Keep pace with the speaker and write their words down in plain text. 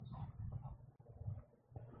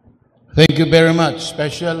Thank you very much.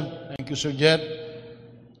 Special. Thank you, Sir Jet.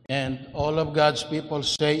 And all of God's people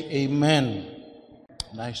say Amen.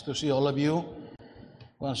 Nice to see all of you.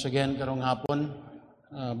 Once again, karong hapon.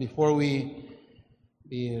 Before we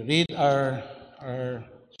read our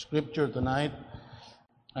scripture tonight,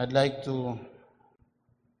 I'd like to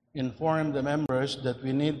inform the members that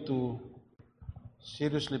we need to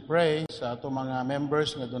seriously pray sa ato mga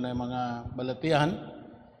members nga dunay mga balatian.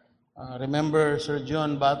 Remember Sir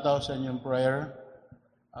John Bataw sa inyong prayer.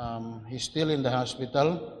 He's still in the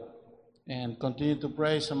hospital, and continue to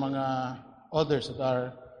pray sa mga others that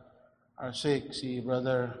are sick. Si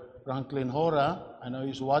Brother Franklin Hora, I know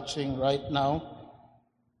he's watching right now,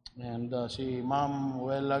 and si Ma'am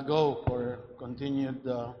Welago for continued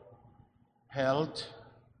health.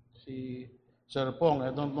 Si Sir Pong, I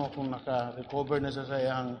don't know kung naka-recover na sa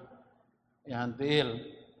iyang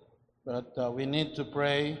tiil. But we need to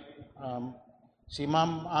pray. Si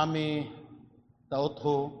Ma'am Ami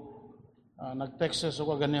Tautho, nag-text sa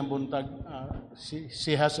ko ganyan buntag.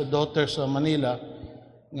 She has a daughter sa Manila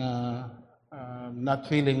not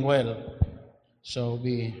feeling well. So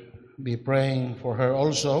be praying for her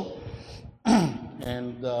also.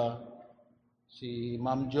 And si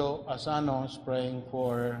Ma'am Jo Asano is praying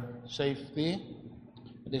for safety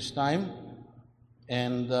this time.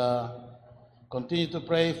 And continue to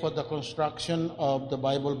pray for the construction of the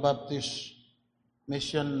Bible Baptist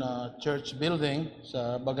Mission Church building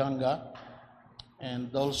sa Baganga.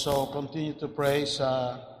 And also continue to pray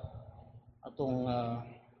sa atong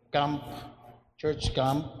church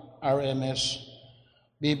camp, RMS,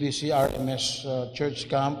 BBC RMS church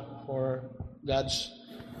camp for God's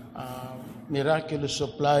miraculous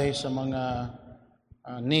supply sa mga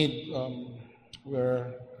need. We're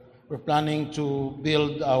planning to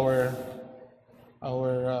build our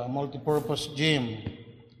multi-purpose gym.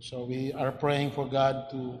 So we are praying for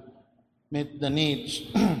God to meet the needs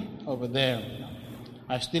over there.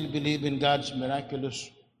 I still believe in God's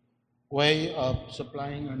miraculous way of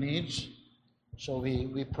supplying our needs. So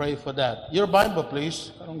we pray for that. Your Bible,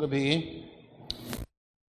 please. Karong gabi.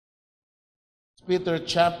 Peter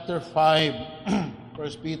chapter 5.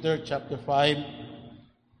 1 Peter chapter 5.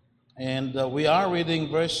 And we are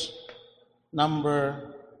reading verse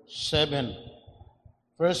number 7.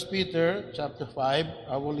 1 Peter chapter 5,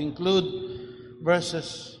 I will include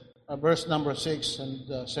verse number 6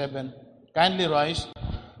 and 7. Kindly rise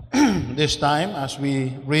this time as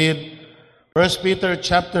we read 1 Peter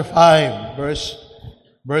chapter 5,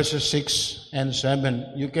 verses 6 and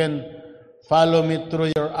 7. You can follow me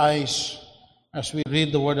through your eyes as we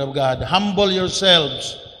read the Word of God. Humble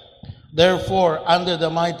yourselves, therefore, under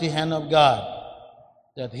the mighty hand of God,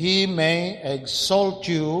 that He may exalt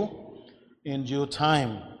you in due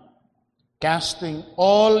time, casting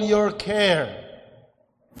all your care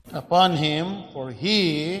upon Him, for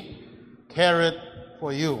He careth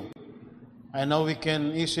for you. I know we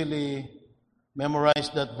can easily memorize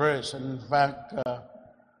that verse. And in fact,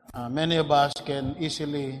 many of us can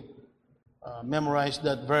easily memorize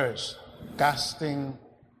that verse. Casting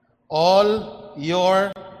all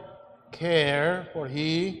your care, for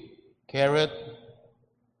He careth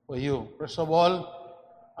for you. First of all,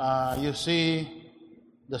 you see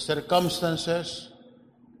the circumstances,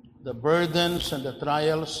 the burdens, and the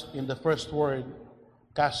trials in the first word,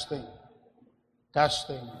 casting.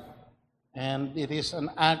 Casting. And it is an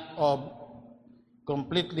act of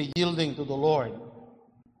completely yielding to the Lord.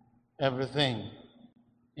 Everything.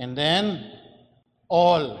 And then,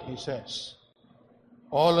 all, he says.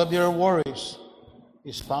 All of your worries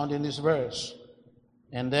is found in this verse.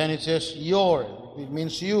 And then it says, your. It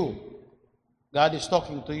means you. God is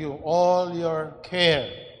talking to you. All your care,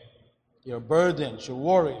 your burdens, your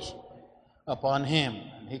worries upon Him.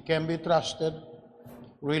 He can be trusted.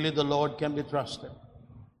 Really, the Lord can be trusted.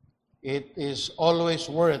 It is always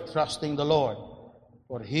worth trusting the Lord,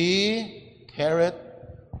 for He careth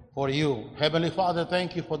for you. Heavenly Father,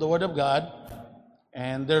 thank you for the Word of God.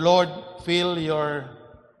 And dear Lord, fill your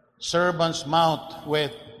servant's mouth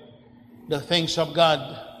with the things of God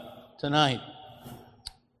tonight.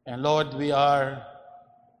 And Lord, we are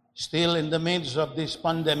still in the midst of this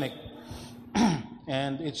pandemic.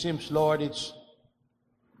 And it seems, Lord, it's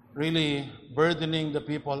really burdening the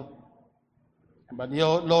people. But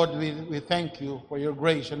Lord, we thank you for your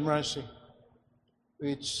grace and mercy,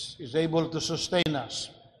 which is able to sustain us.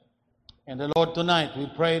 And the Lord, tonight, we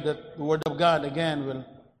pray that the Word of God again will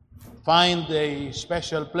find a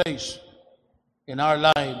special place in our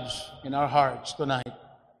lives, in our hearts tonight.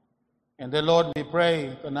 And the Lord, we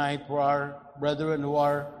pray tonight for our brethren who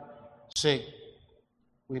are sick.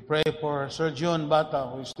 We pray for Sir John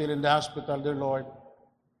Bata, who is still in the hospital, dear Lord.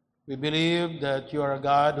 We believe that you are a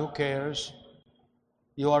God who cares.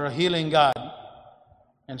 You are a healing God.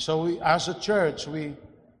 And so we, as a church, we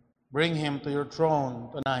bring him to your throne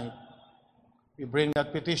tonight. We bring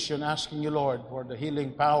that petition asking you, Lord, for the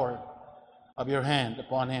healing power of your hand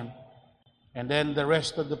upon him. And then the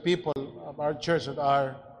rest of the people of our church that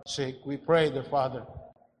are sick, we pray, dear Father.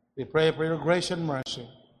 We pray for your grace and mercy.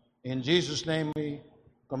 In Jesus' name we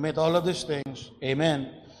commit all of these things.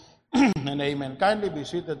 Amen and amen. Kindly be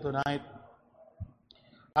seated tonight.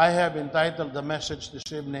 I have entitled the message this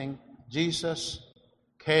evening, Jesus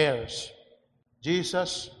Cares.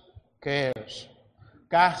 Jesus cares.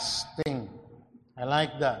 Casting. I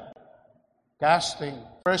like that. Casting.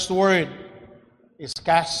 First word is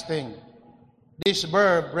casting. This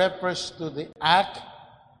verb refers to the act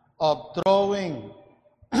of throwing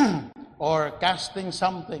or casting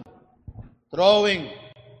something. Throwing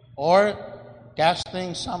or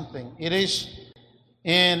casting something. It is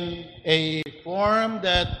in a form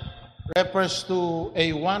that refers to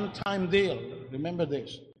a one-time deal. Remember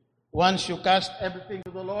this. Once you cast everything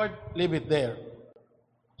to the Lord, leave it there.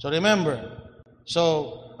 So remember.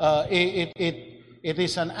 So it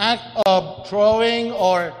is an act of throwing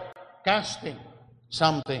or casting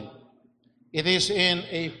something. It is in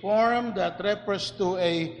a form that refers to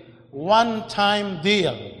a one-time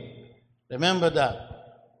deal. Remember that.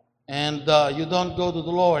 And you don't go to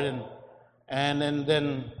the Lord and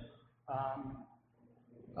then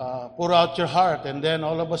pour out your heart and then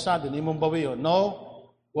all of a sudden, imong bawiyo. No,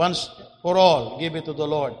 once for all, give it to the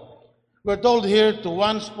Lord. We're told here to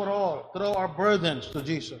once for all, throw our burdens to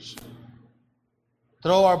Jesus.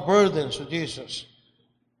 Throw our burdens to Jesus.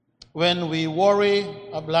 When we worry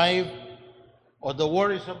of life, or the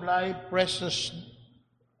worries of life press us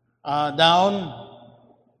down,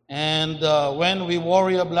 and when we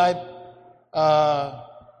worry of life,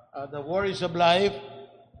 the worries of life,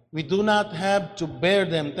 we do not have to bear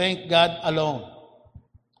them, thank God, alone.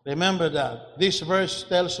 Remember that. This verse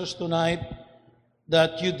tells us tonight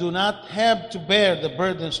that you do not have to bear the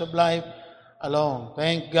burdens of life alone.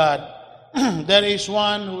 Thank God. There is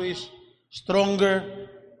one who is stronger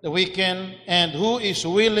than we can and who is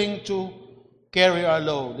willing to carry our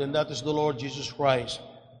load, and that is the Lord Jesus Christ.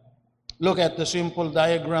 Look at the simple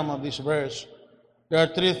diagram of this verse. There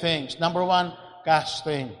are three things. Number one,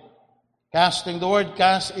 casting. Casting. The word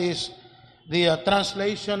cast is the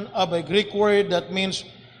translation of a Greek word that means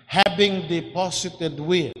having deposited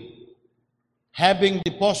with. Having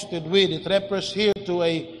deposited with. It refers here to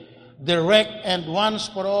a direct and once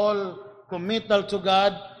for all committal to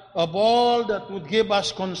God of all that would give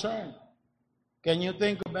us concern. Can you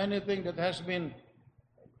think of anything that has been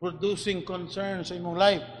producing concerns in your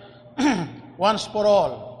life? Once for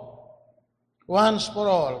all. Once for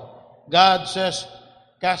all. God says,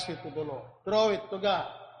 cast it to the Lord. Throw it to God.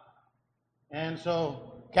 And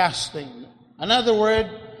so, casting. Another word,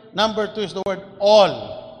 number two, is the word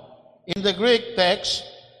all. In the Greek text,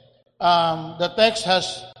 the text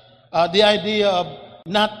has the idea of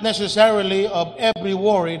not necessarily of every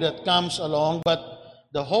worry that comes along, but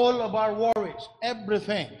the whole of our worries,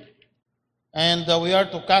 everything. And we are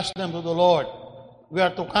to cast them to the Lord. We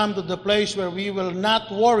are to come to the place where we will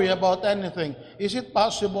not worry about anything. Is it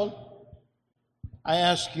possible? I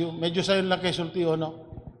ask you, medyo sayo lang kayo sulti o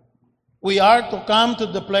no? We are to come to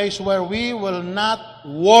the place where we will not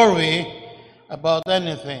worry about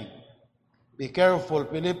anything. Be careful.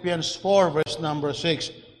 Philippians 4 verse number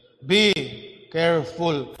 6. Be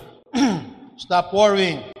careful. Stop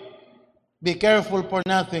worrying. Be careful for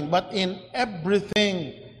nothing, but in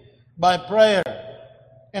everything by prayer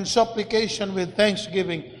and supplication with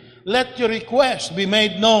thanksgiving, let your requests be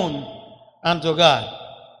made known unto God.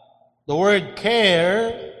 The word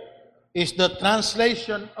care is the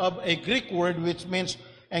translation of a Greek word which means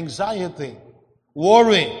anxiety,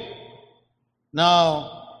 worry.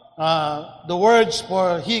 Now, the words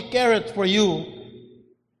for He careth for you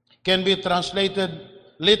can be translated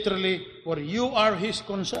literally, for you are His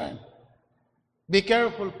concern. Be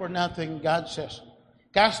careful for nothing, God says.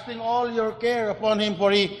 Casting all your care upon Him,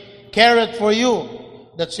 for He careth for you.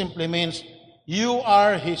 That simply means you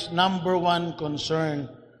are His number one concern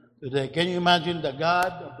today. Can you imagine the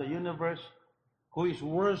God of the universe who is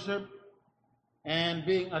worshipped and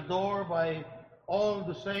being adored by all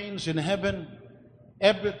the saints in heaven?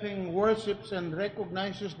 Everything worships and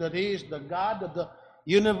recognizes that He is the God of the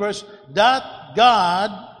universe. That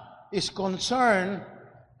God is concerned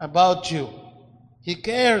about you. He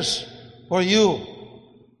cares for you.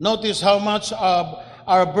 Notice how much of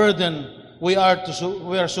our burden we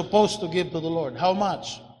are supposed to give to the Lord. How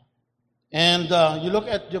much? And you look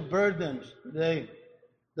at your burdens today,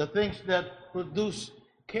 the things that produce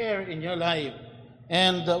care in your life.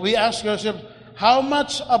 And we ask ourselves, how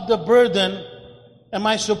much of the burden am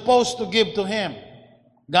I supposed to give to Him?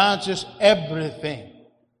 God says, everything.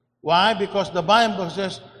 Why? Because the Bible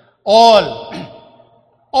says, all.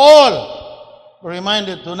 All. We're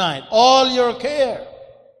reminded tonight, all your care.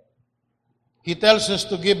 He tells us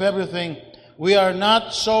to give everything. We are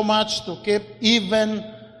not so much to keep even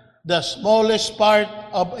the smallest part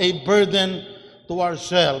of a burden to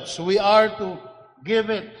ourselves. We are to give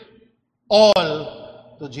it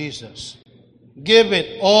all to Jesus. Give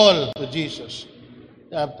it all to Jesus.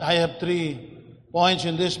 I have 3 points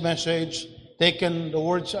in this message. The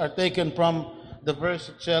words are taken from the verse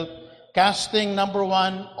itself. Casting, number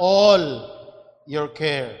 1, all your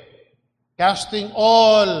care. Casting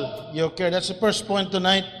all your care. That's the first point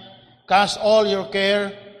tonight. Cast all your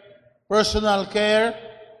care. Personal care.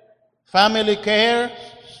 Family care.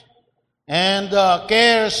 And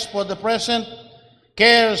cares for the present.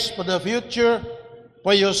 Cares for the future.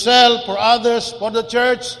 For yourself, for others, for the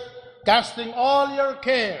church. Casting all your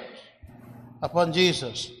cares upon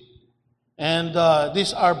Jesus. And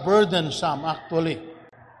these are burdensome actually.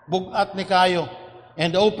 Bugat ni kayo.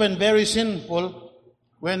 And often very sinful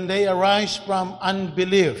when they arise from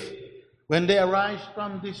unbelief. When they arise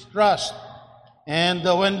from distrust. And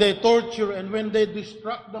when they torture and when they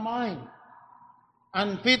distract the mind.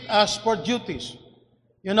 Unfit us for duties.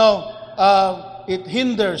 You know, it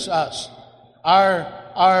hinders us.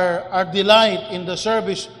 Our delight in the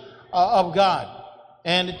service of God.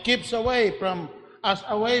 And it keeps us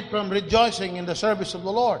away from rejoicing in the service of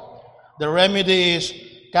the Lord. The remedy is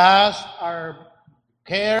cast our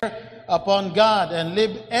care upon God and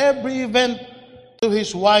leave every event to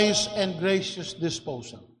His wise and gracious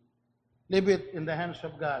disposal. Leave it in the hands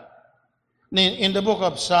of God. In the book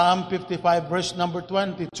of Psalm 55, verse number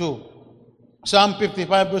 22. Psalm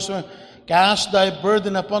 55, verse 1. Cast thy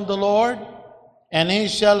burden upon the Lord, and He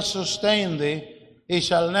shall sustain thee. He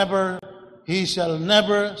shall never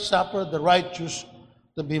suffer the righteous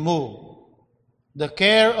to be moved. The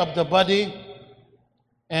care of the body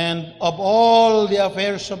and of all the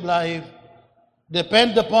affairs of life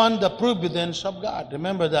depend upon the providence of God.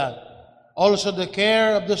 Remember that. Also the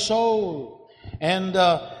care of the soul and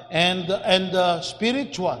the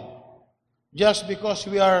spiritual. Just because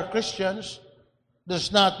we are Christians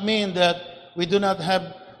does not mean that we do not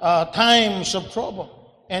have times of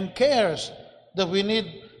trouble and cares that we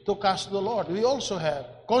need to cast to the Lord. We also have.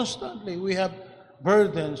 Constantly we have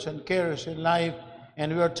burdens and cares in life,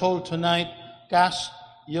 and we are told tonight, cast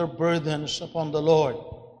your burdens upon the Lord.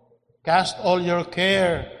 Cast all your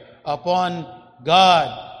care upon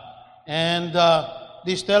God. And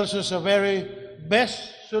this tells us a very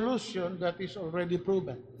best solution that is already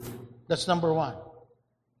proven. That's number 1.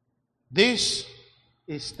 This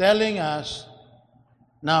is telling us,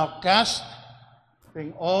 now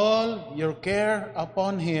casting all your care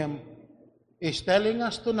upon Him, is telling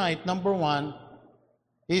us tonight, number 1,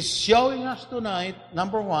 is showing us tonight,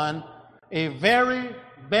 number 1, a very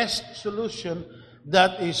best solution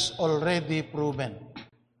that is already proven.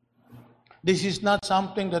 This is not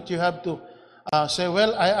something that you have to say,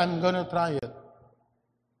 well, I'm going to try it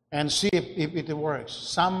and see if it works.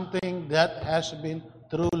 Something that has been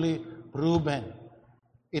truly proven.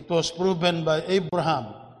 It was proven by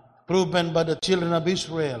Abraham, proven by the children of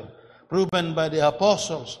Israel, proven by the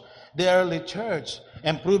apostles, the early church,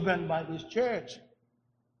 and proven by this church.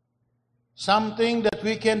 Something that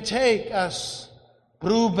we can take as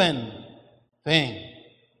proven thing.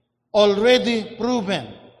 Already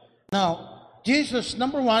proven. Now, Jesus,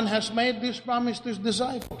 number 1, has made this promise to His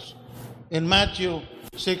disciples. In Matthew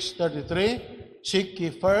 6:33, seek ye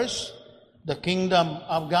first the kingdom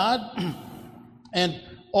of God, and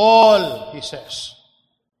all, He says,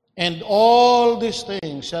 and all these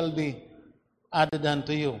things shall be added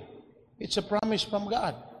unto you. It's a promise from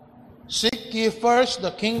God. Seek ye first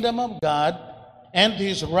the kingdom of God and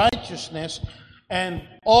His righteousness, and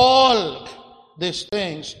all these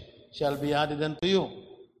things shall be added unto you.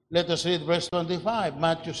 Let us read verse 25,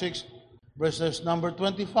 Matthew 6, verses number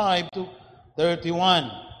 25 to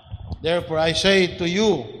 31. Therefore I say to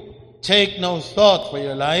you, take no thought for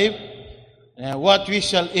your life, and what we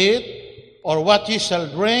shall eat, or what ye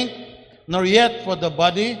shall drink, nor yet for the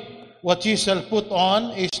body, what ye shall put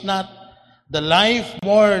on. Is not the life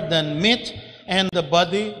more than meat, and the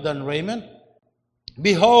body than raiment?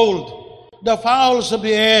 Behold, the fowls of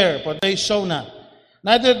the air, for they sow not,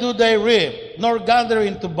 neither do they reap, nor gather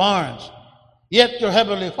into barns, yet your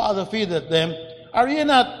heavenly Father feedeth them. Are ye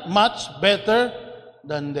not much better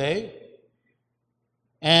than they?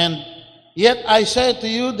 And yet I say to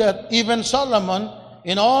you that even Solomon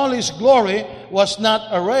in all his glory was not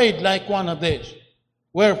arrayed like one of these.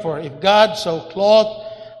 Wherefore, if God so clothed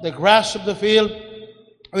the grass of the field,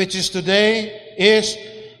 which is today, is,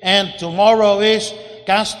 and tomorrow is,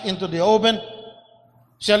 cast into the oven,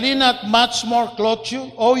 shall he not much more clothe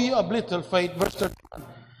you, O ye of little faith? Verse 31.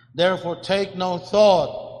 Therefore take no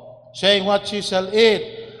thought, saying what ye shall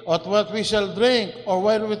eat, or what we shall drink, or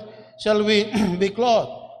wherewith shall we be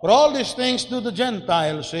clothed. For all these things do the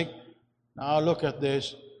Gentiles seek. Now look at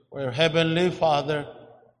this. For your heavenly Father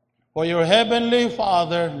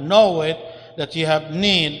knoweth that ye have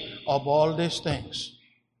need of all these things.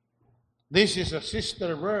 This is a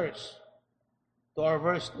sister verse to our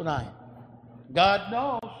verse tonight. God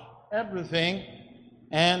knows everything,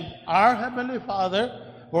 and our Heavenly Father,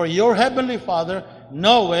 for your Heavenly Father,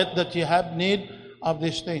 knoweth that you have need of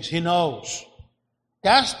these things. He knows.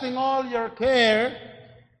 Casting all your care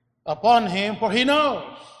upon Him, for He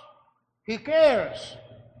knows. He cares.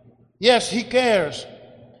 Yes, He cares.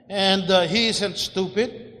 And He isn't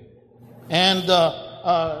stupid. And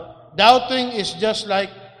doubting is just like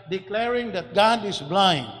declaring that God is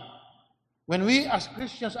blind. When we as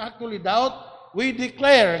Christians actually doubt, we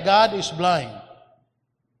declare God is blind.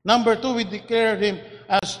 Number 2, we declare Him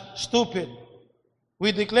as stupid.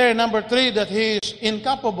 We declare, number 3, that He is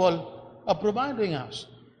incapable of providing us.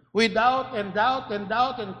 We doubt and doubt and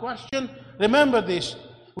doubt and question. Remember this,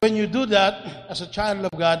 when you do that as a child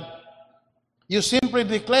of God, you simply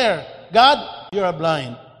declare, God, you are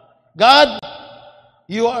blind. God,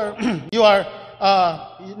 you are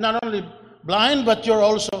not only blind, but you're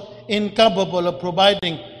also incapable of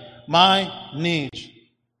providing my needs.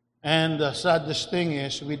 And the saddest thing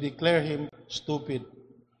is, we declare Him stupid.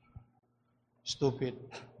 Stupid.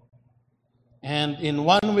 And in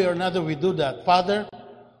one way or another, we do that. Father,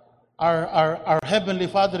 our Heavenly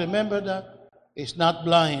Father, remember that? Is not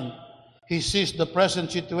blind. He sees the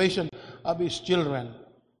present situation of His children.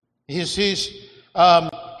 He sees,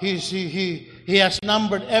 He has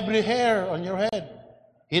numbered every hair on your head.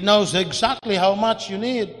 He knows exactly how much you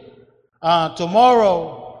need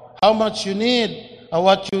tomorrow, how much you need, or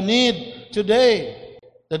what you need today,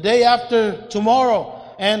 the day after tomorrow,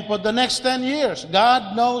 and for the next 10 years.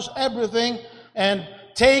 God knows everything and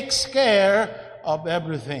takes care of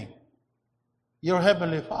everything. Your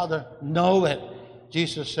Heavenly Father knows it,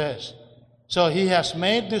 Jesus says. So He has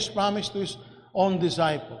made this promise to His own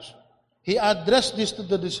disciples. He addressed this to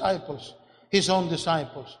the disciples, His own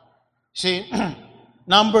disciples. See,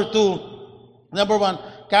 number 1,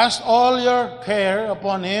 cast all your care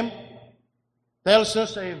upon Him, tells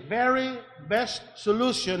us a very best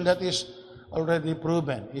solution that is already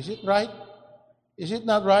proven. Is it right? Is it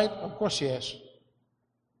not right? Of course, yes.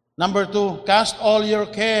 Number 2, cast all your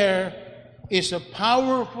care is a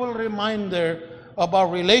powerful reminder of our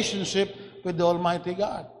relationship with the Almighty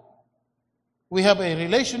God. We have a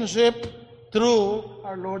relationship through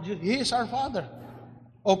our Lord Jesus. He is our Father.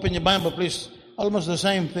 Open your Bible, please. Almost the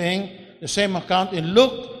same thing, the same account in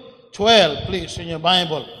Luke 12, please, in your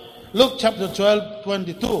Bible. Luke chapter 12,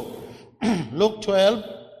 22. Luke 12,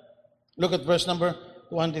 look at verse number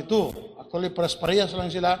 22. Actually, parehas lang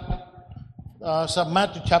sila sa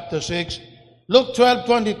Matthew chapter 6. Luke 12,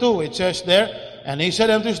 22, it says there, and He said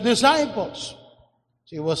unto His disciples,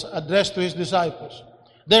 He was addressed to His disciples,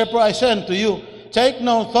 therefore I say unto you, take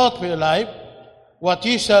no thought for your life, what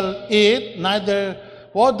ye shall eat, neither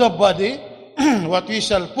for the body, what we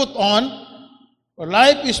shall put on. For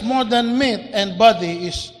life is more than meat, and body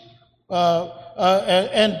is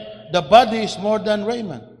and the body is more than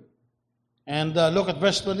raiment. And look at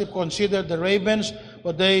verse 20. Consider the ravens,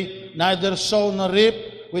 for they neither sow nor reap,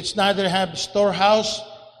 which neither have storehouse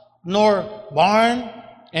nor barn,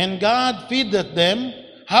 and God feedeth them.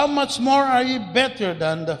 How much more are ye better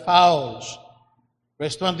than the fowls?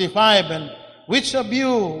 Verse 25. And which of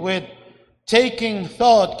you with taking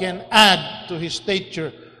thought can add to his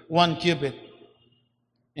stature 1 cubit?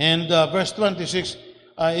 And verse 26,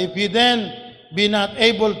 if ye then be not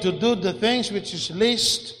able to do the things which is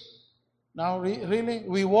least. Now, really,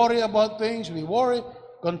 we worry about things. We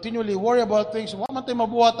continually worry about things. Wa man tayo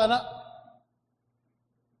mabuhat, ana.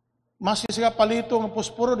 Mas isa ka palito ng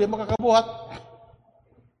puspuro, di makakabuhat.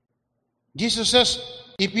 Jesus says,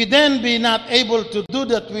 if ye then be not able to do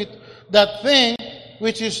that thing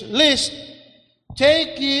which is least,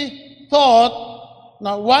 take ye thought.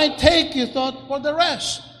 Now, why take ye thought for the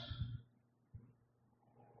rest?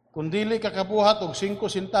 Kung dili kakabuhat og 5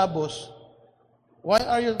 centavos, why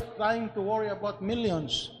are you trying to worry about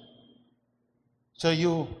millions? So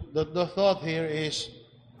the thought here is,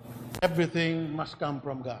 everything must come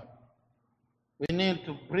from God. We need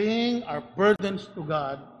to bring our burdens to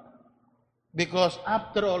God Because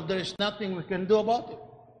after all, there is nothing we can do about it.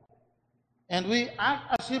 And we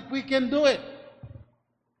act as if we can do it.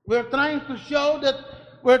 We're trying to show that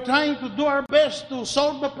we're trying to do our best to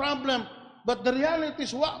solve the problem. But the reality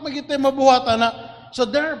is, wa magitay mabuhatan na. So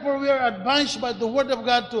therefore, we are advised by the Word of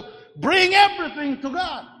God to bring everything to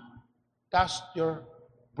God. Cast your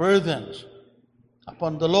burdens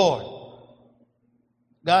upon the Lord.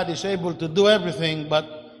 God is able to do everything, but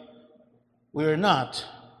we are not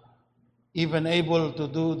even able to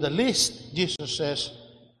do the least, Jesus says.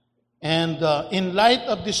 And in light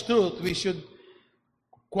of this truth, we should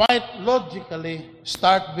quite logically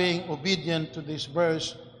start being obedient to this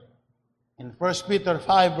verse in 1 Peter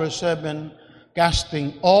 5 verse 7,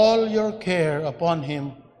 casting all your care upon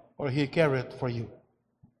Him, for He careth for you.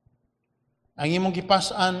 Ang imong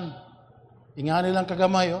gipasan, ingani lang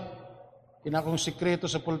kagamayo, kinakong sikreto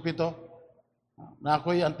sa pulpito, na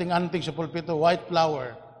ako'y anting-anting sa pulpito, white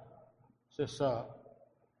flower. Says,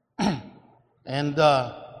 and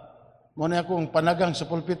muna akong panagang sa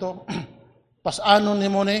pulpito, pasanon ni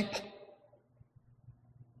mo ni,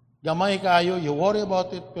 gamay kayo, you worry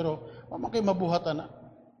about it, pero mamakay mabuhatan na.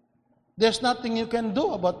 There's nothing you can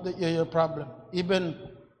do about your problem. Even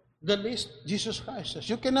the least, Jesus Christ says,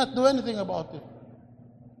 you cannot do anything about it.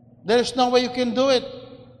 There is no way you can do it.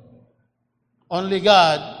 Only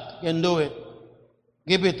God can do it.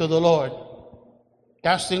 Give it to the Lord.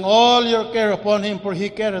 Casting all your care upon Him, for He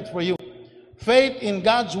careth for you. Faith in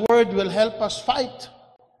God's Word will help us fight.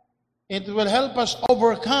 It will help us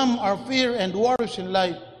overcome our fear and worries in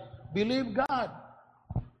life. Believe God.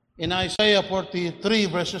 In Isaiah 43,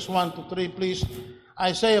 verses 1 to 3, please.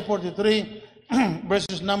 Isaiah 43,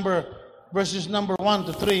 verses number 1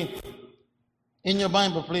 to 3. In your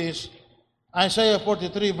Bible, please. Isaiah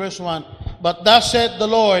 43, verse 1. But thus saith the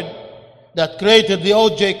Lord, that created thee,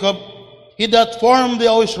 O Jacob, He that formed thee,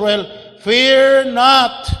 O Israel, fear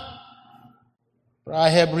not, for I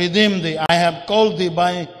have redeemed thee. I have called thee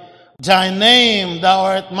by thy name, thou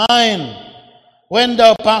art mine. When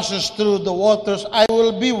thou passest through the waters, I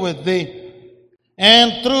will be with thee.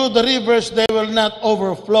 And through the rivers, they will not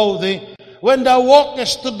overflow thee. When thou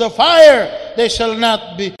walkest through the fire, thou shalt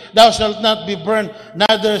not be burned,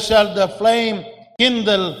 neither shall the flame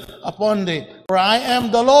kindle upon thee. For I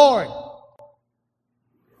am the Lord.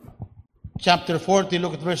 Chapter 40,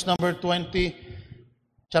 look at verse number 20.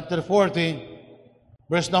 Chapter 40,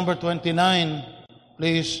 verse number 29,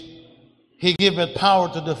 please. He giveth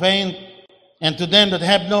power to the faint, and to them that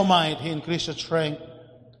have no might, He increaseth strength.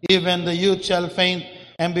 Even the youth shall faint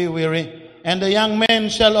and be weary, and the young men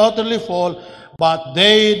shall utterly fall. But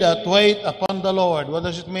they that wait upon the Lord, what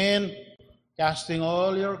does it mean? Casting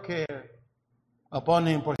all your care upon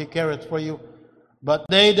Him, for He careth for you. But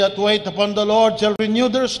they that wait upon the Lord shall renew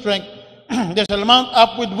their strength. They shall mount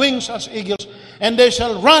up with wings as eagles, and they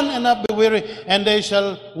shall run and not be weary, and they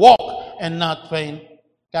shall walk and not faint.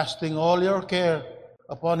 Casting all your care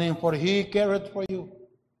upon Him, for He careth for you.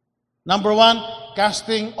 Number one,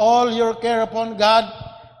 casting all your care upon God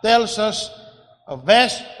tells us a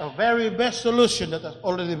very best solution that has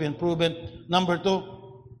already been proven. Number two,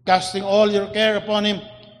 casting all your care upon Him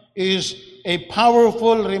is a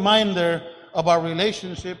powerful reminder of our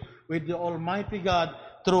relationship with the Almighty God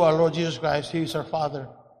through our Lord Jesus Christ. He is our Father.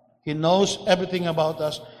 He knows everything about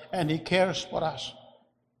us, and He cares for us.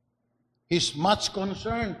 He's much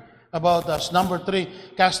concerned about us. Number three,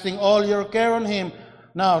 casting all your care on Him.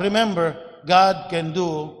 Now, remember, God can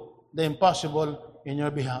do the impossible in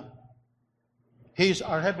your behalf. He's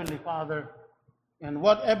our Heavenly Father. And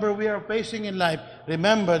whatever we are facing in life,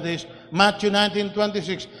 remember this, Matthew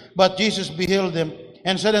 19:26. But Jesus beheld them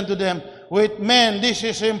and said unto them, with men this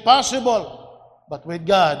is impossible, but with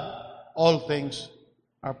God all things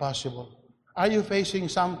are possible. Are you facing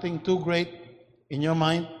something too great in your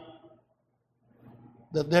mind,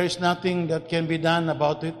 that there is nothing that can be done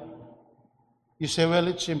about it? You say, well,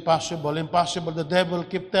 it's impossible. Impossible. The devil will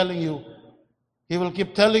keep telling you. He will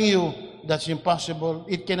keep telling you that's impossible.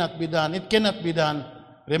 It cannot be done. It cannot be done.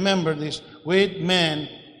 Remember this. With men,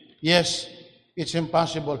 yes, it's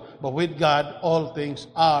impossible. But with God, all things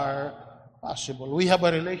are possible. We have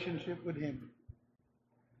a relationship with Him.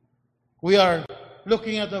 We are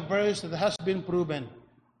looking at a verse that has been proven.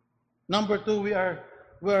 Number two,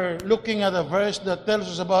 we're looking at a verse that tells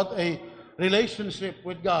us about a relationship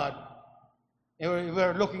with God.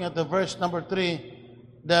 We're looking at the verse number 3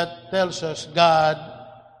 that tells us God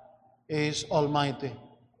is almighty.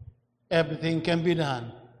 Everything can be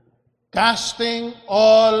done. Casting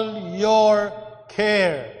all your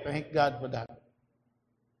care. Thank God for that.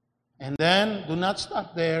 And then, do not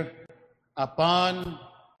stop there. Upon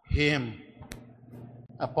Him.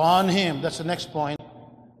 Upon Him, that's the next point,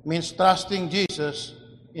 means trusting Jesus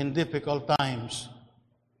in difficult times.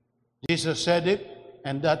 Jesus said it,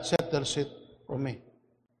 and that settles it for me.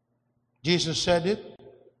 Jesus said it.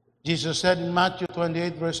 Jesus said in Matthew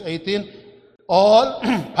 28, verse 18, all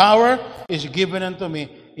power is given unto me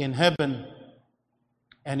in heaven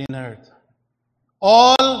and in earth.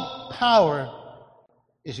 All power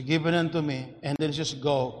is given unto me, and then just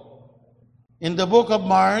go. In the book of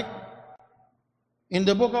Mark,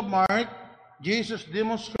 Jesus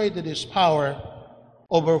demonstrated His power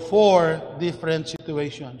over 4 different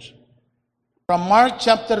situations. From Mark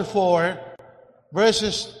chapter 4,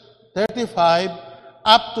 verses 35,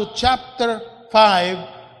 up to chapter 5,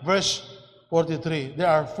 verse 43. There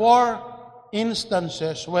are 4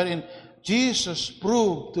 instances wherein Jesus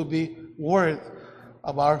proved to be worth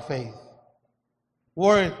of our faith,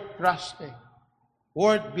 worth trusting,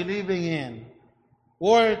 worth believing in,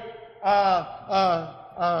 worth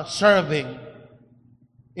serving.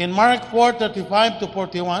 In Mark 4:35 to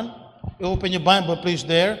 41, you open your Bible, please,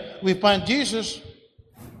 there, we find Jesus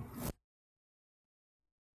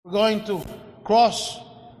going to cross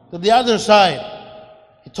to the other side.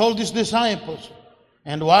 He told His disciples,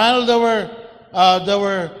 and while they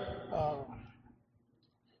were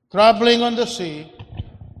traveling on the sea,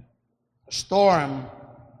 a storm,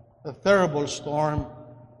 a terrible storm,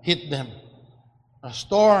 hit them. A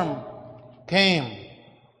storm came.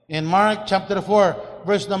 In Mark chapter 4,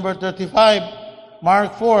 verse number 35,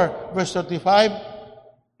 Mark 4, verse 35,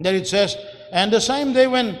 there it says, and the same day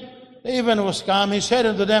when the even was come, He said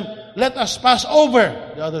unto them, let us pass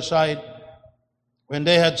over the other side. When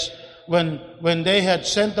they had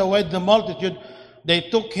sent away the multitude, they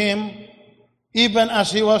took Him even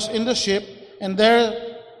as He was in the ship, and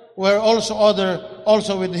there were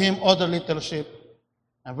also with Him other little ship.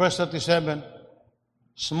 And verse 37,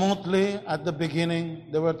 smoothly at the beginning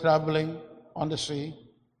they were traveling on the sea.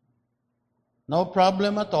 No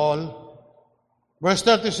problem at all. Verse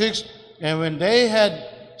 36, and when they had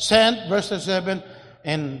sent, verse 37,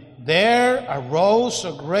 and there arose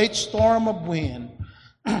a great storm of wind,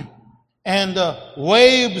 and the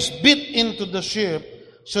waves beat into the ship,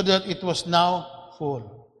 so that it was now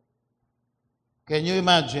full. Can you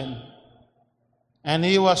imagine? And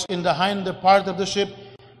He was in the hinder part of the ship,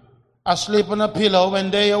 asleep on a pillow.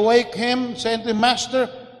 When they awake Him, saying to Him, Master,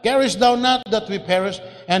 carest thou not that we perish?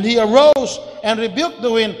 And He arose and rebuked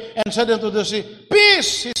the wind, and said unto the sea,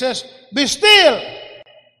 Peace, He says, be still.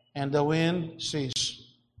 And the wind ceased.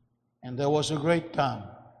 And there was a great calm.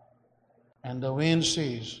 And the wind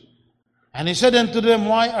ceased. And He said unto them,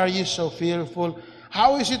 Why are ye so fearful?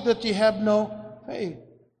 How is it that ye have no faith?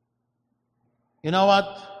 You know what?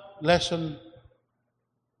 The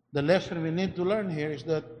lesson we need to learn here is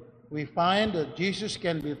that we find that Jesus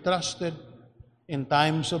can be trusted in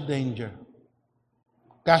times of danger.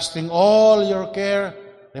 Casting all your care,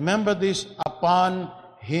 remember this, upon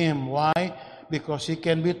Him. Why? Because He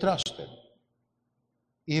can be trusted.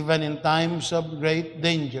 Even in times of great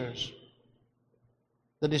dangers.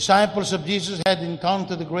 The disciples of Jesus had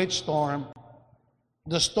encountered a great storm.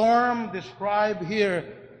 The storm described here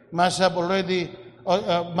must have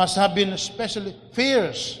been especially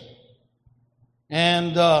fierce.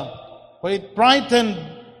 And for it frightened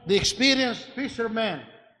the experienced fishermen,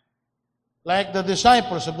 like the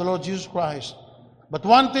disciples of the Lord Jesus Christ. But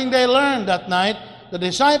one thing they learned that night, the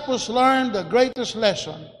disciples learned the greatest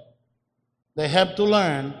lesson they have to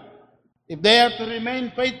learn. If they are to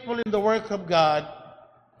remain faithful in the work of God,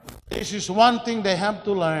 this is one thing they have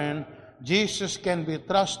to learn. Jesus can be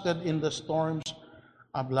trusted in the storms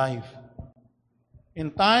of life.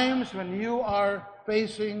 In times when you are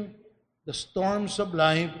facing the storms of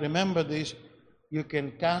life, remember this, you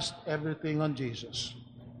can cast everything on Jesus.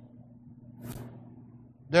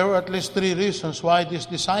 There were at least 3 reasons why these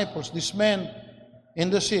disciples, these men in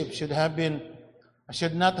the ship should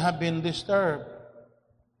not have been disturbed.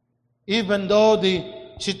 Even though the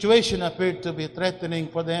situation appeared to be threatening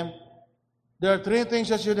for them, there are 3 things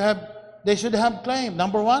that they should have claimed.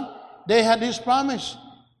 Number 1, they had His promise.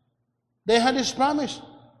 They had His promise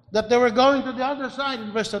that they were going to the other side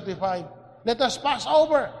in verse 35. Let us pass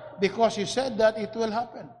over, because He said that it will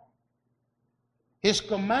happen. His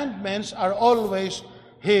commandments are always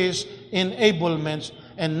His enablements,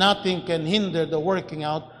 and nothing can hinder the working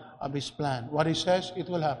out of His plan. What He says, it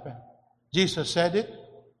will happen. Jesus said it,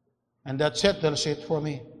 and that settles it for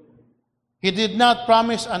me. He did not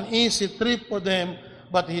promise an easy trip for them,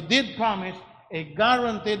 but He did promise a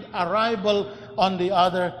guaranteed arrival on the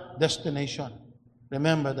other destination.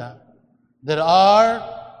 Remember that. There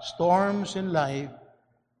are storms in life,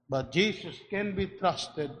 but Jesus can be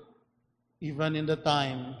trusted even in the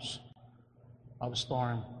times of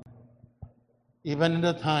storm, even in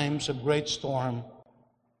the times of great storm,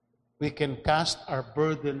 we can cast our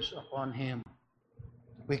burdens upon Him.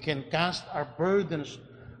 We can cast our burdens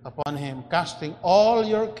upon Him, casting all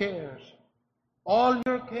your cares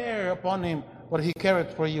upon Him, for He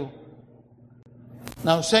careth for you.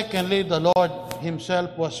 Now, secondly, the Lord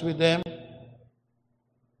Himself was with them.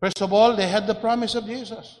 First of all, they had the promise of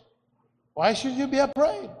Jesus. Why should you be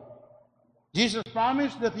afraid? Jesus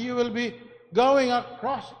promised that you will be going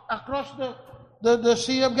across the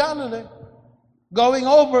Sea of Galilee, going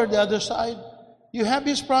over the other side. You have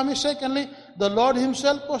His promise. Secondly, the Lord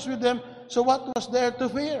Himself was with them. So what was there to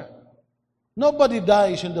fear? Nobody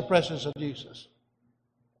dies in the presence of Jesus.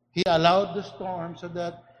 He allowed the storm so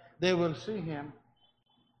that they will see Him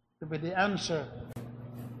to be the answer,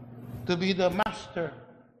 to be the master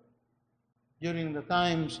during the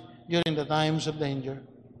times of danger.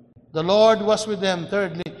 The Lord was with them.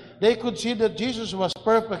 Thirdly, they could see that Jesus was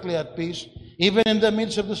perfectly at peace, even in the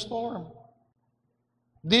midst of the storm.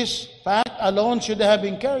 This fact alone should have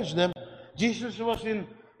encouraged them. Jesus was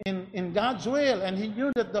in God's will, and He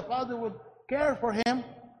knew that the Father would care for Him.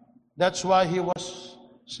 That's why He was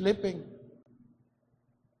sleeping.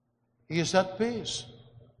 He is at peace.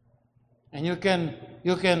 And you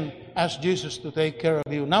can ask Jesus to take care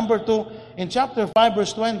of you. Number 2, in chapter 5,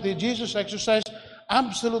 verse 20, Jesus exercised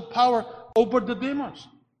absolute power over the demons.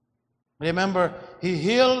 Remember, He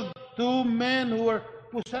healed 2 men who were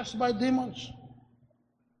possessed by demons.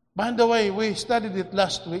 By the way, we studied it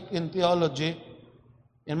last week in theology.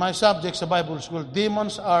 In my subjects, a Bible school,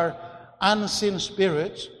 demons are unseen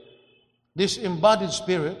spirits, disembodied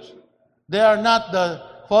spirits. They are not the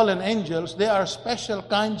fallen angels. They are special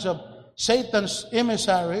kinds of Satan's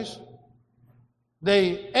emissaries.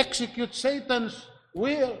 They execute Satan's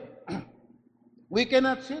will. We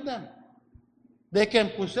cannot see them. They can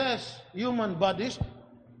possess human bodies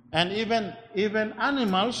and even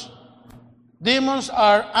animals. Demons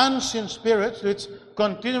are unseen spirits which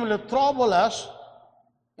continually trouble us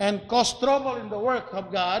and cause trouble in the work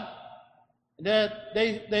of God. That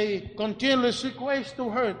they continually seek ways to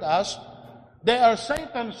hurt us. They are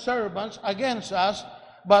Satan's servants against us.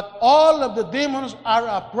 But all of the demons are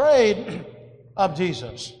afraid of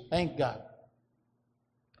Jesus. Thank God.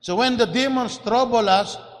 So when the demons trouble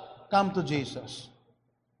us, come to Jesus.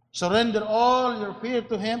 Surrender all your fear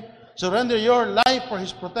to Him. Surrender your life for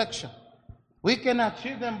His protection. We cannot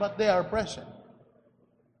see them, but they are present.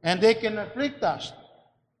 And they can afflict us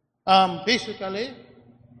physically.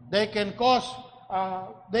 They can cause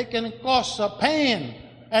pain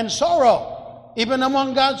and sorrow, even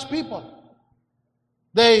among God's people.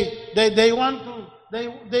 They want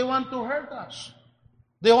to hurt us.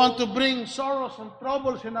 They want to bring sorrows and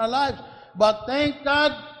troubles in our lives. But thank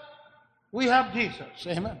God we have Jesus.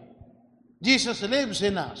 Amen. Jesus lives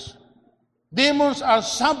in us. Demons are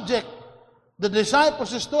subject, the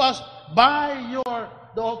disciples is to us, by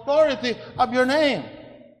the authority of your name.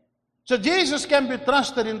 So Jesus can be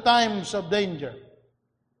trusted in times of danger.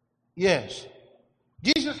 Yes.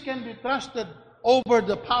 Jesus can be trusted over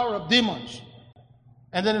the power of demons.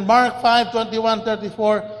 And then in Mark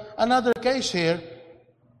 5:21-34, another case here,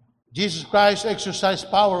 Jesus Christ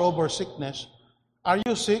exercised power over sickness. Are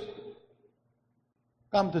you sick?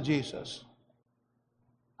 Come to Jesus.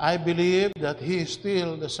 I believe that He is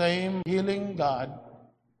still the same healing God.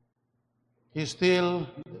 He's still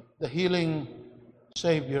the healing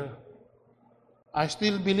Savior. I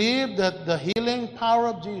still believe that the healing power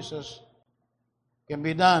of Jesus can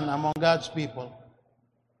be done among God's people.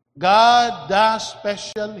 God does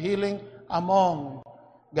special healing among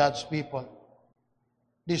God's people.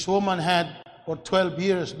 This woman had for 12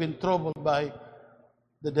 years been troubled by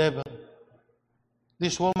the devil.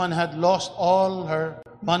 This woman had lost all her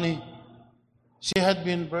money. She had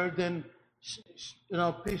been burdened,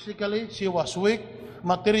 physically. She was weak.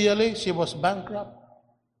 Materially, she was bankrupt.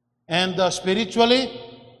 And spiritually,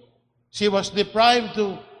 she was deprived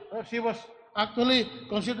she was actually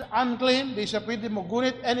considered unclean. Di siya pwede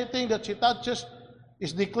magunit. Anything that she touches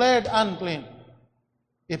is declared unclean.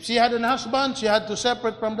 If she had an husband, she had to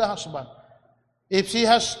separate from the husband. If she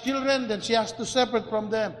has children, then she has to separate from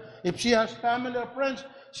them. If she has family or friends,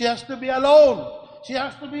 she has to be alone. She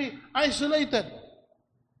has to be isolated.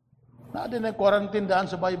 Na din ay quarantine daan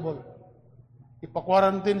sa Bible.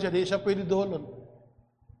 Ipa-quarantine siya, di siya pwede doon.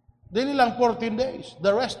 Dili lang 14 days,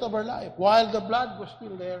 the rest of her life, while the blood was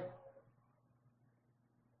still there.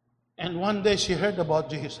 And one day she heard about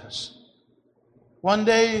Jesus. One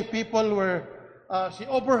day people she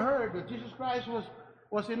overheard that Jesus Christ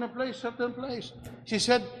was in a certain place. She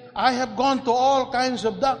said, I have gone to all kinds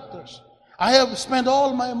of doctors. I have spent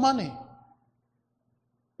all my money.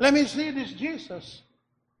 Let me see this Jesus.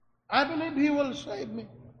 I believe He will save me.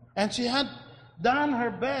 And she had done her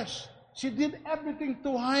best. She did everything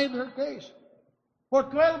to hide her case. For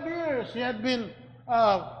 12 years, she had been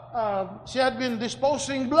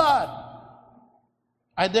disposing blood.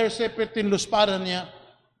 I dare say, pinlusparan niya.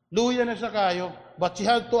 Luya na sa kayo. But she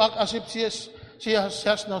had to act as if she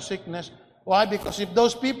has no sickness. Why? Because if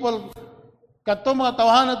those people, kato mga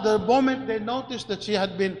tawahan at the moment they noticed that she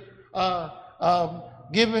had been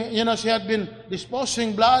she had been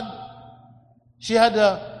disposing blood, she had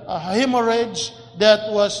a hemorrhage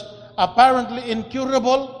that was apparently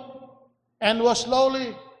incurable and was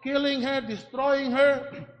slowly killing her, destroying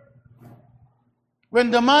her.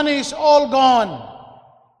 When the money is all gone,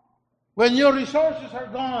 when your resources are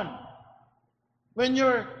gone, when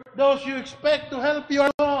those you expect to help you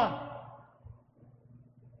are gone,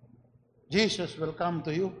 Jesus will come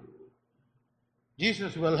to you.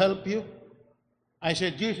 Jesus will help you. I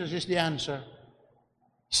said, Jesus is the answer.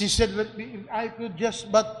 She said, if I could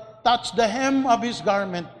just but touch the hem of His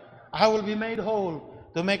garment, I will be made whole.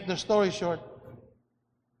 To make the story short,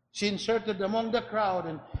 she inserted among the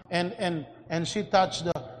crowd and she touched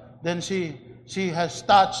she has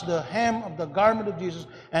touched the hem of the garment of Jesus,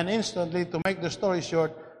 and instantly, to make the story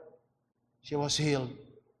short, she was healed.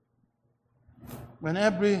 When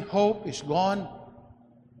every hope is gone,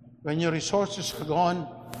 when your resources are gone,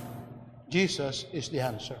 Jesus is the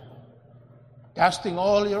answer. Casting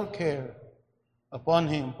all your care upon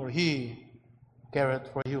Him, for He careth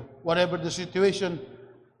for you. Whatever the situation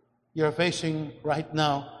you're facing right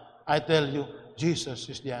now, I tell you, Jesus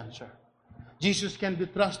is the answer. Jesus can be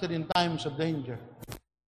trusted in times of danger,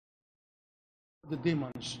 the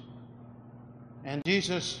demons. And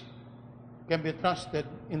Jesus can be trusted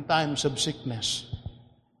in times of sickness,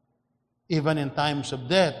 even in times of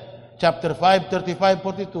death. Chapter 5, 35,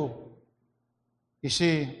 42. You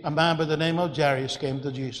see, a man by the name of Jairus came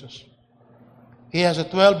to Jesus. He has a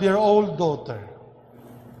 12-year-old daughter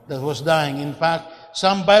that was dying. In fact,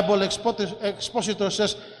 some Bible expositor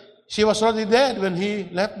says she was already dead when he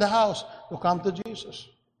left the house to come to Jesus.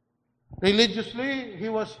 Religiously, he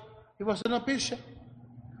was an official.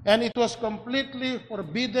 And it was completely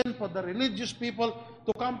forbidden for the religious people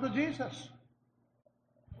to come to Jesus.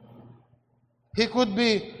 He could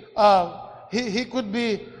be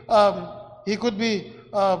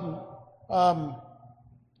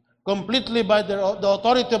completely by the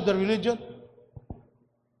authority of the religion.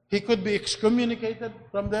 He could be excommunicated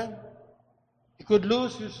from them. He could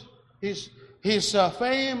lose his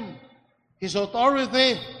fame, his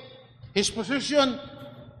authority, his position.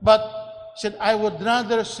 But said, I would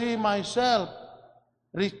rather see myself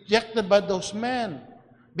rejected by those men,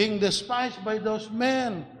 being despised by those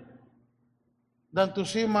men, than to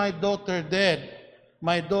see my daughter dead.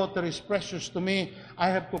 My daughter is precious to me. I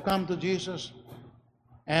have to come to Jesus.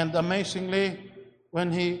 And amazingly,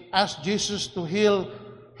 when he asked Jesus to heal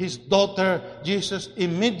his daughter, Jesus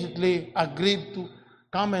immediately agreed to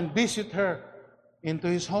come and visit her into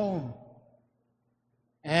his home.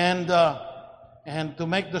 And to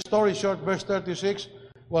make the story short, verse 36,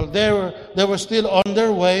 while they were still on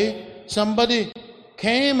their way, somebody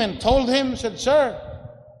came and told him, said, Sir.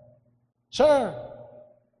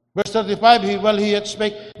 Verse 35, while he yet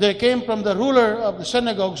spake, there came from the ruler of the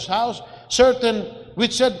synagogue's house certain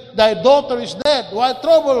which said, Thy daughter is dead. Why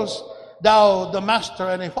troubles thou the master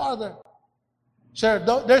any farther? Sir,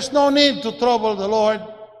 there's no need to trouble the Lord.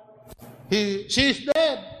 She is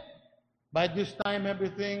dead. By this time,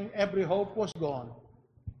 every hope was gone.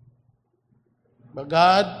 But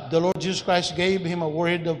God, the Lord Jesus Christ, gave him a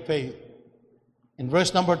word of faith. In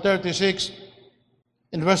verse number 36,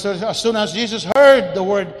 as soon as Jesus heard the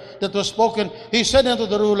word that was spoken, he said unto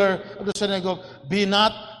the ruler of the synagogue, Be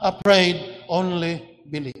not afraid, only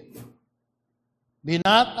believe. Be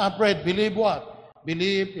not afraid. Believe what?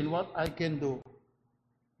 Believe in what I can do.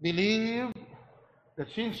 Believe that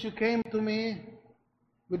since you came to me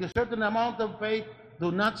with a certain amount of faith,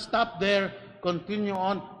 do not stop there. Continue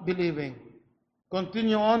on believing.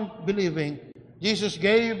 Continue on believing. Jesus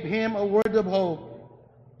gave him a word of hope.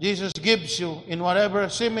 Jesus gives you in whatever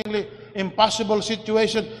seemingly impossible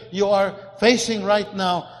situation you are facing right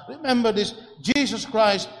now. Remember this, Jesus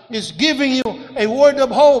Christ is giving you a word of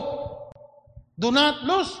hope. Do not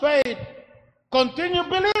lose faith. Continue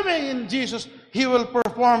believing in Jesus. He will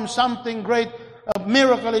perform something great, a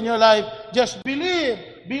miracle in your life. Just believe.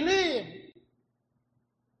 Believe.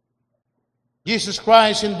 Jesus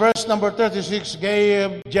Christ in verse number 36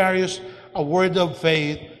 gave Jairus a word of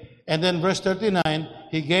faith. And then verse 39,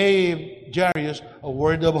 he gave Jairus a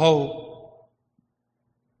word of hope.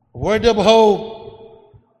 Word of hope.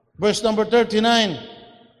 Verse number 39.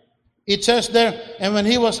 It says there, and when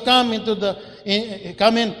he was come in,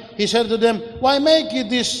 he said to them, Why make ye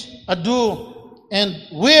this ado and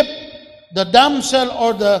weep? The damsel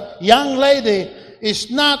or the young lady is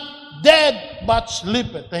not dead, but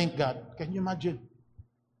sleepeth. Thank God. Can you imagine?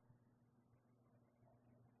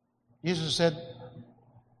 Jesus said,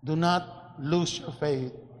 do not lose your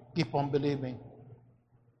faith. Keep on believing.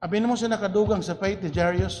 Abin mo siya nakadugang sa faith ni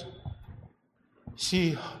Jairus.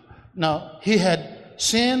 He had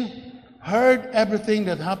seen, heard everything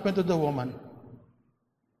that happened to the woman.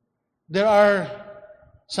 There are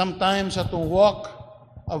sometimes at the walk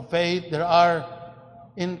of faith, there are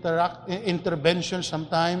interventions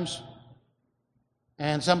sometimes.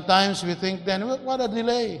 And sometimes we think then, what a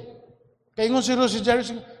delay. Kaya ngon si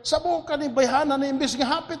Jairus, sabo ka ni bayhana na imbis nga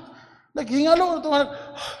hapit. Naghingalo na ito.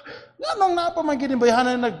 Anong napa man gini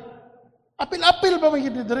bayhana na apil-apil pa man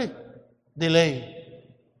gini diri. Delay.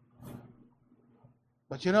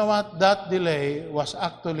 But you know what? That delay was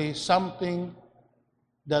actually something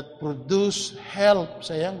that produced help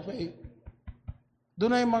sa iyang faith.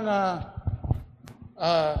 Doon ay mga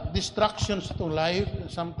distractions to life.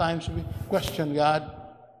 Sometimes we question God.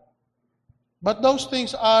 But those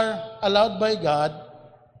things are allowed by God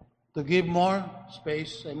to give more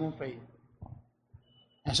space sa imong faith.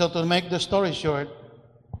 And so to make the story short,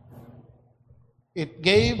 it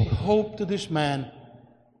gave hope to this man.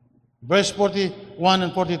 Verse 41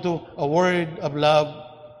 and 42, a word of love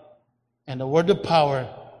and a word of power.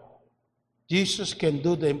 Jesus can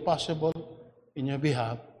do the impossible in your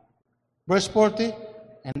behalf. Verse 40,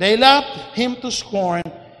 and they laughed him to scorn,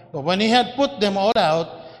 but when he had put them all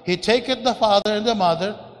out, he taketh the father and the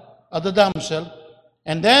mother of the damsel,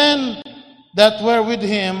 and then that were with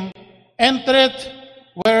him entereth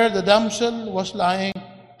where the damsel was lying,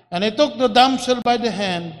 and he took the damsel by the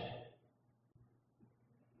hand.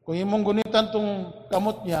 Kung imong gunitan tong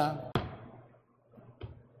kamot niya,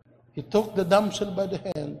 he took the damsel by the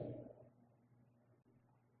hand.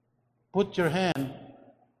 Put your hand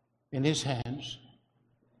in his hands.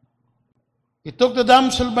 He took the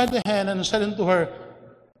damsel by the hand and said unto her,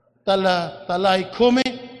 Talai kumi,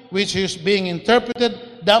 which is being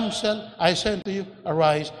interpreted, damsel, I say unto you,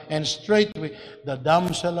 arise. And straightway the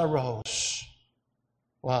damsel arose.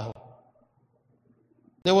 Wow.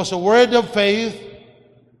 There was a word of faith.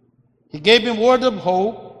 He gave him word of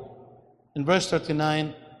hope in verse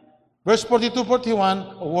 39. Verse 42,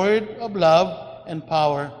 41, a word of love and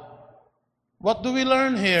power. What do we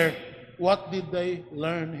learn here? What did they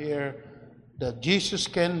learn here? That Jesus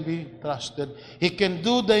can be trusted. He can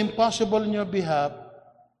do the impossible in your behalf.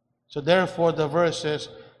 So therefore the verse says,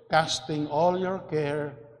 casting all your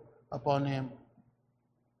care upon Him.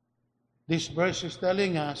 This verse is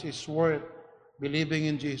telling us it's worth believing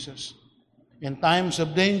in Jesus. In times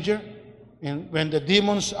of danger, when the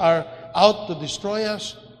demons are out to destroy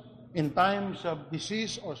us, in times of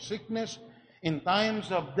disease or sickness, in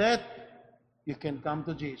times of death, you can come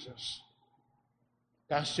to Jesus.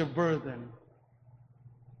 Cast your burden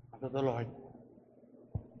to the Lord.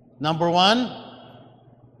 Number one,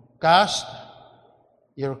 cast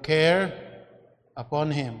your care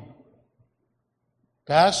upon Him.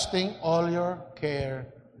 Casting all your care.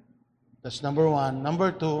 That's number one.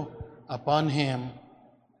 Number two, upon Him.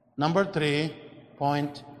 Number three,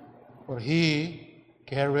 point, for He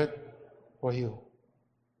careth for you.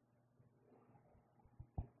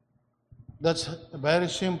 That's a very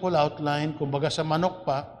simple outline. Kumbaga sa manok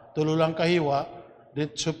pa, tulo lang kahiwa,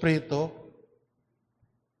 ditso prito,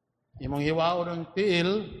 imong hiwaon ng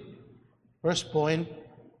tiil, first point,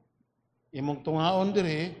 imong tungaon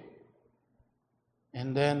diri,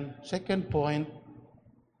 and then second point,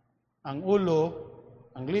 ang ulo,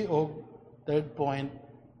 ang liog, third point,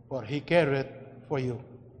 for He careth for you.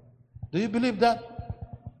 Do you believe that?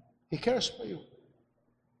 He cares for you.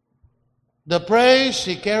 The praise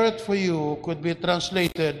He careth for you could be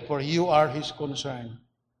translated, for you are His concern.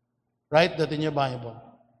 Write that in your Bible.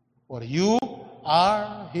 For you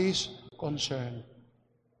are His concern.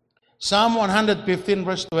 Psalm 115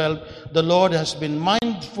 verse 12, the Lord has been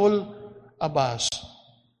mindful of us.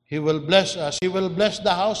 He will bless us. He will bless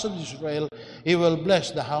the house of Israel. He will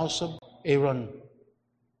bless the house of Aaron.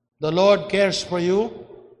 The Lord cares for you.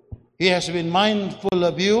 He has been mindful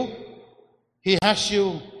of you. He has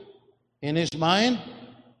you in His mind.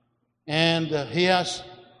 And He has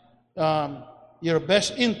your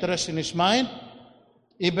best interest in His mind.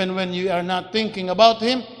 Even when you are not thinking about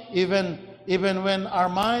Him, even when our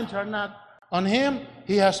minds are not on Him,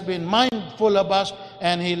 He has been mindful of us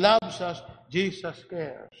and He loves us. Jesus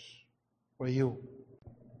cares for you.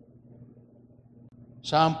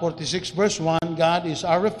 Psalm 46 verse 1, God is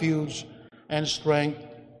our refuge and strength,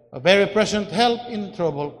 a very present help in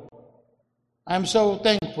trouble. I'm so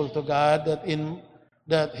thankful to God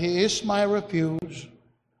that He is my refuge,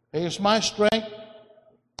 He is my strength,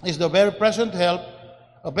 He is the very present help,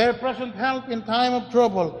 a very present help in time of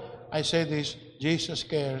trouble. I say this, Jesus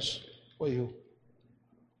cares for you.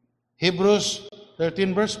 Hebrews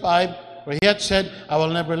 13 verse 5, where He had said, I will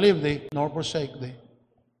never leave thee nor forsake thee.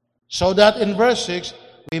 So that in verse 6,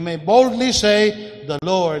 we may boldly say, the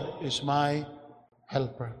Lord is my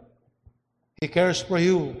helper. He cares for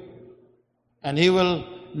you, and He will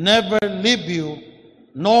never leave you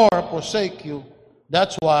nor forsake you.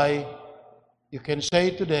 That's why you can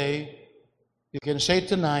say today, you can say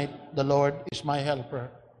tonight, the Lord is my helper.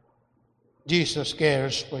 Jesus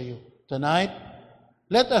cares for you. Tonight,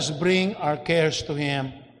 let us bring our cares to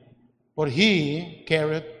Him, for He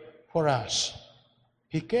careth for us.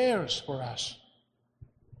 He cares for us.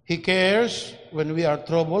 He cares when we are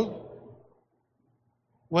troubled.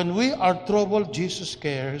 When we are troubled, Jesus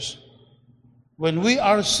cares. When we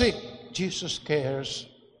are sick, Jesus cares.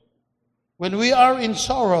 When we are in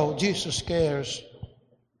sorrow, Jesus cares.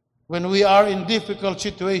 When we are in difficult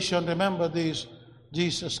situation, remember this,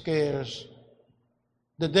 Jesus cares.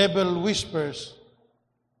 The devil whispers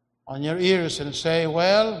on your ears and say,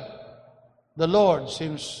 well,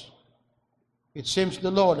 it seems the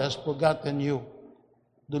Lord has forgotten you.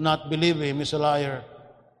 Do not believe him, he's a liar.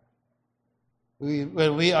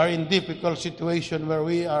 When we are in difficult situation, where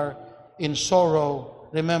we are in sorrow,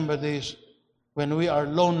 remember this, when we are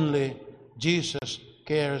lonely, Jesus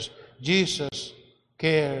cares. Jesus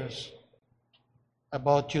cares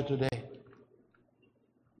about you today.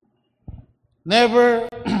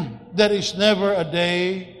 There is never a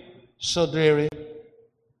day so dreary,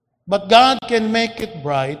 but God can make it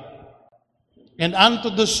bright. And unto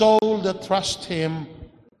the soul that trusts Him,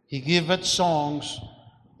 He giveth songs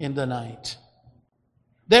in the night.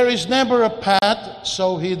 There is never a path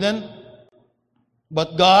so hidden,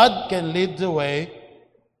 but God can lead the way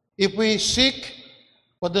if we seek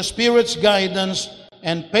for the Spirit's guidance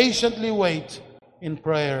and patiently wait in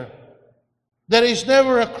prayer. There is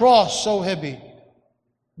never a cross so heavy,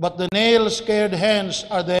 but the nail-scared hands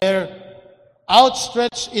are there,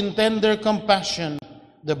 outstretched in tender compassion,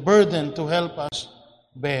 the burden to help us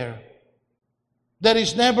bear. There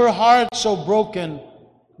is never a heart so broken,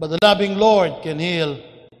 but the loving Lord can heal.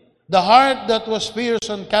 The heart that was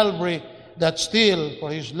fierce on Calvary, that still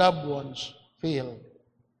for His loved ones feel.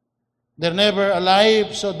 There never a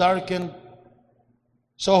life so darkened,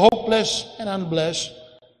 so hopeless and unblessed,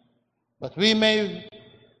 but we may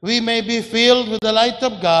be filled with the light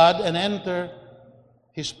of God and enter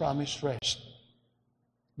His promised rest.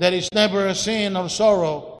 There is never a sin or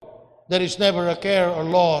sorrow, there is never a care or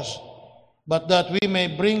loss, but that we may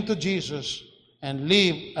bring to Jesus and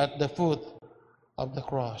live at the foot of the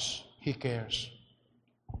cross. He cares.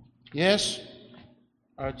 Yes,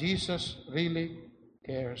 our Jesus really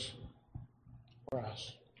cares for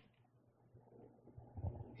us.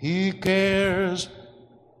 He cares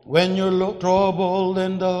when you're troubled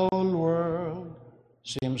and the whole world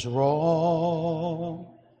seems wrong.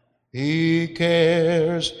 He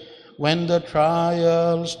cares when the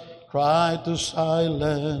trials try to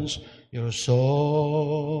silence your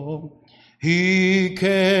soul. He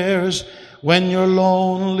cares when you're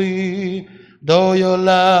lonely, though you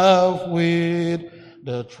laugh with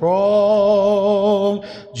the throng.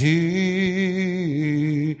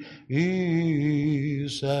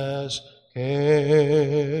 Jesus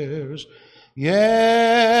cares.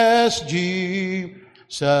 Yes,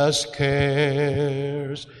 Jesus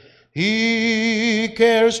cares. He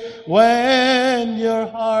cares when your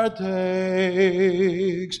heart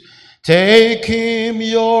aches. Take Him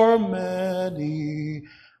your many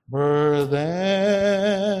burdens.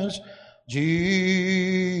 Jesus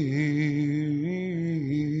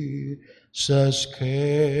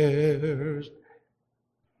cares.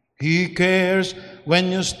 He cares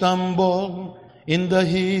when you stumble in the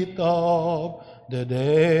heat of the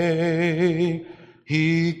day.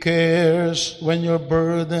 He cares when you're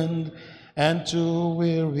burdened and too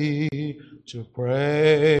weary to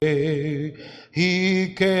pray.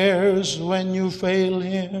 He cares when you fail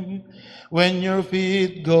Him, when your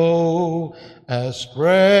feet go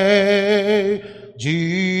astray.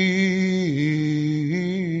 Jesus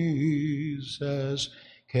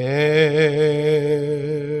cares.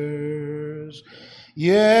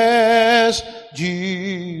 Yes,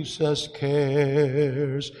 Jesus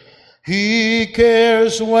cares. He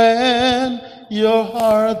cares when your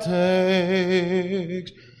heart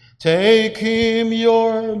aches. Take Him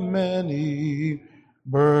your many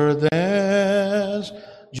burdens.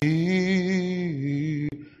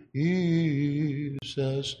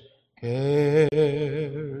 Jesus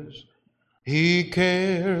cares. He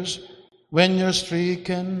cares when you're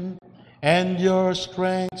stricken and your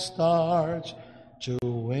strength starts to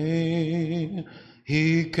wane.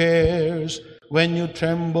 He cares when you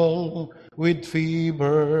tremble with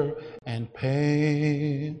fever and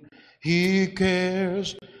pain. He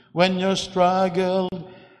cares when you're struggled,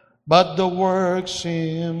 but the work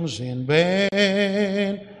seems in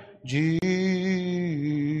vain.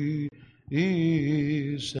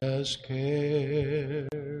 Jesus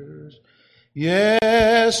cares.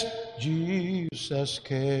 Yes, Jesus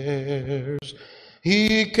cares.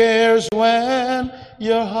 He cares when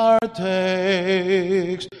your heart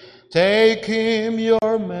aches. Take Him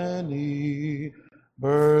your many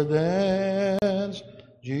burdens.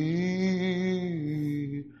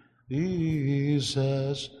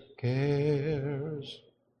 Jesus cares.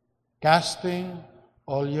 Casting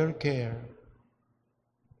all your care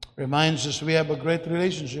reminds us we have a great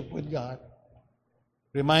relationship with God.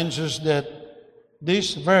 Reminds us that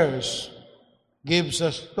this verse gives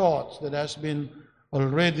us thoughts that has been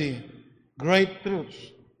already great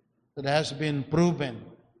truths that has been proven.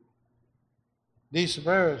 This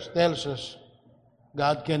verse tells us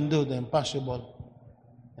God can do the impossible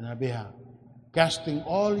in our behalf. Casting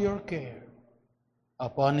all your care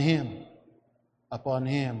upon Him,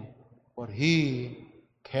 for He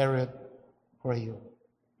careth for you.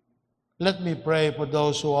 Let me pray for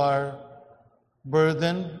those who are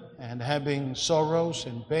burdened and having sorrows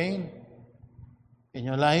and pain in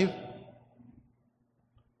your life.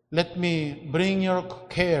 Let me bring your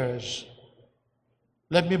cares.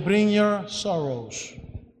 Let me bring your sorrows.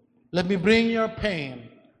 Let me bring your pain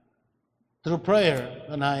through prayer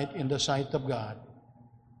tonight in the sight of God.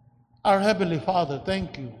 Our Heavenly Father,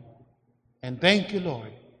 thank you. And thank you,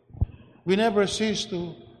 Lord. We never cease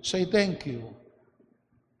to say thank you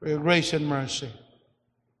for your grace and mercy.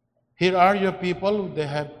 Here are your people. They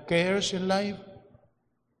have cares in life.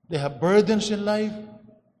 They have burdens in life.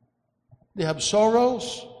 They have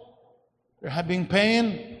sorrows. They're having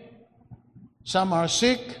pain. Some are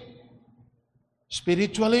sick,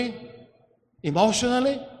 spiritually,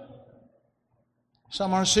 emotionally.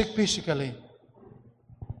 Some are sick physically.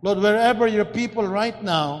 Lord, wherever your people right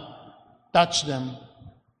now, touch them,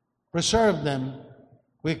 preserve them.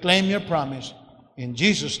 We claim your promise. In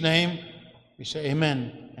Jesus' name, we say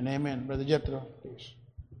amen and amen. Brother Jethro, please.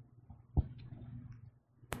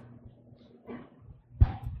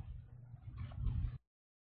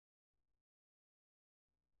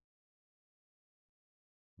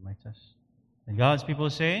 And God's people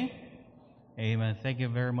say, amen. Thank you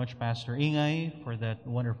very much, Pastor Ingay, for that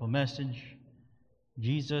wonderful message.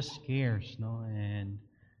 Jesus cares, no? And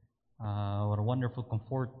what a wonderful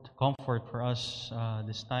comfort for us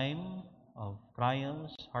this time of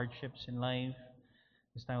trials, hardships in life,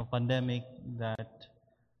 this time of pandemic, that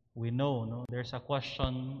we know, no? There's a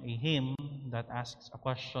question, a hymn that asks a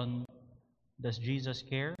question, does Jesus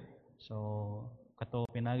care? So, kato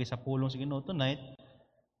pinagi sa pulong sa Ginoo tonight,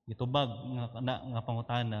 itubag nga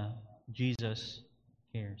pangutana, Jesus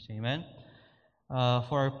cares. Amen?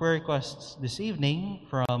 For our prayer requests this evening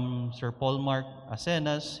from Sir Paul Mark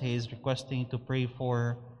Asenas, he is requesting to pray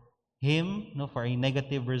for him, for a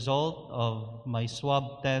negative result of my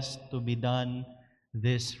swab test to be done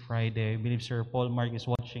this Friday. I believe Sir Paul Mark is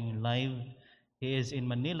watching live. He is in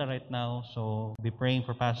Manila right now, so be praying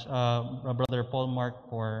for Brother Paul Mark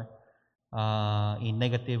for a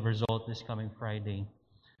negative result this coming Friday.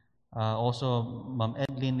 Also, Ma'am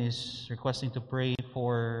Edlin is requesting to pray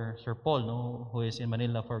for Sir Paul, who is in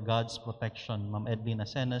Manila, for God's protection. Ma'am Edlin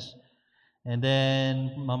Asenas. And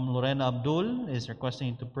then Ma'am Lorena Abdul is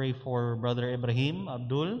requesting to pray for Brother Ibrahim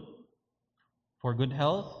Abdul for good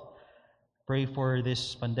health. Pray for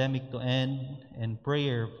this pandemic to end, and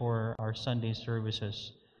prayer for our Sunday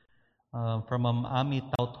services. From Ma'am Ami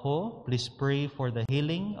Tautho, please pray for the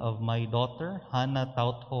healing of my daughter, Hannah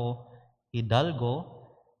Tautho Hidalgo,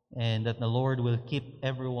 and that the Lord will keep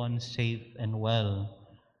everyone safe and well.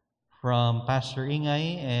 From Pastor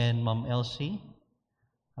Ingay and Ma'am Elsie,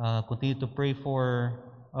 continue to pray for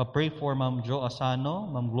Ma'am Jo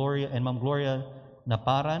Asano, Ma'am Gloria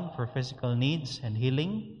Naparan for physical needs and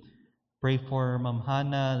healing. Pray for Ma'am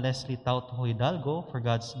Hannah Leslie Tautho Hidalgo for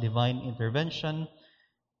God's divine intervention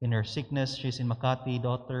in her sickness. She's in Makati,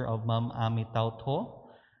 daughter of Ma'am Ami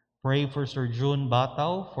Tautho. Pray for Sir June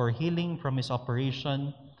Batao for healing from his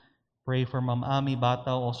operation. Pray for Ma'am Ami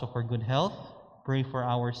Batao also for good health. Pray for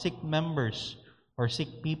our sick members or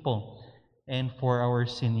sick people and for our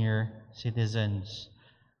senior citizens.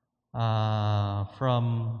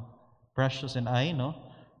 from Precious and I, no?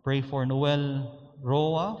 Pray for Noel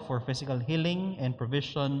Roa for physical healing and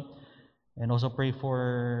provision, and also pray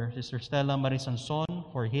for Sister Stella Marie Sanson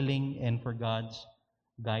for healing and for God's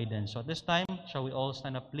guidance. So at this time, shall we all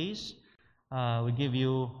stand up, please? We give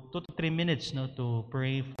you 2 to 3 minutes, no, to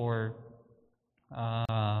pray for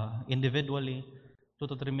individually, 2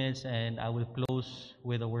 to 3 minutes, and I will close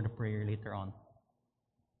with a word of prayer later on.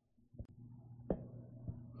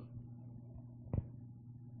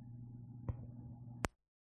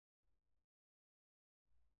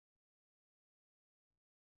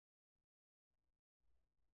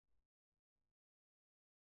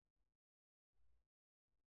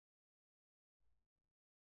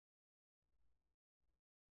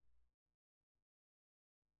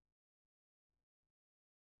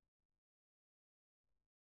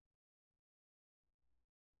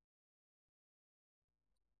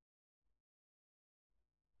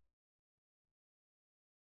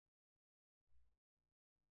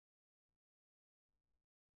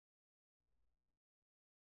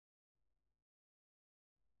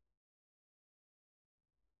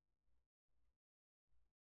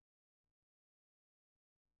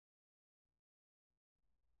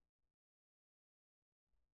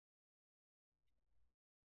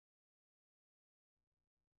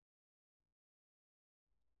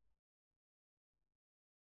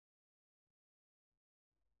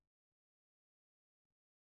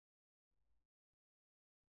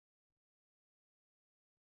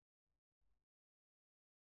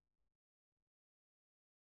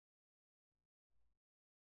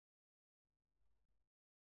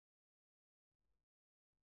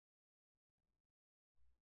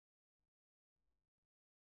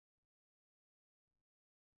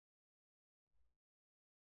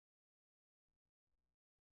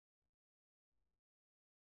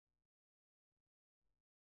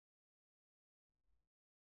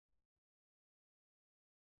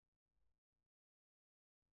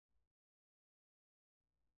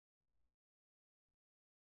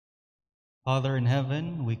 Father in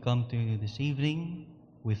heaven, we come to you this evening.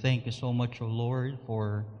 We thank you so much, O Lord,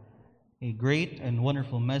 for a great and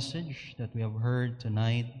wonderful message that we have heard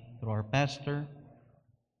tonight through our pastor.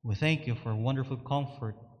 We thank you for wonderful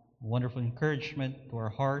comfort, wonderful encouragement to our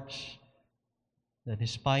hearts, that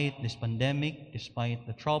despite this pandemic, despite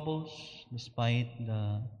the troubles, despite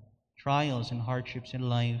the trials and hardships in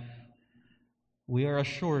life, we are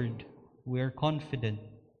assured, we are confident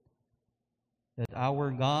that our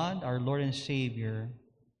God, our Lord and Savior,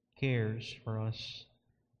 cares for us.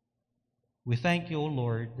 We thank you, O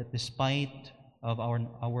Lord, that despite of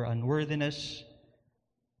our unworthiness,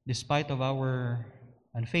 despite of our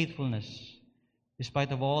unfaithfulness,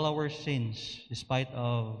 despite of all our sins, despite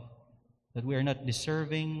of that we are not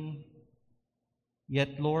deserving,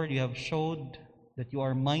 yet, Lord, you have showed that you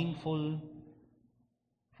are mindful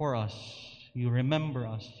for us. You remember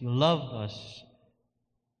us. You love us.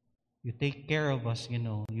 You take care of us,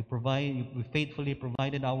 You faithfully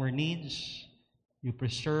provided our needs. You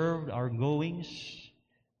preserved our goings.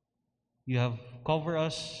 You have covered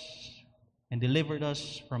us and delivered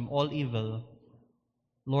us from all evil.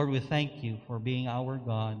 Lord, we thank you for being our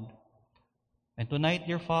God. And tonight,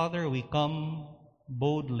 dear Father, we come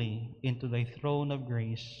boldly into thy throne of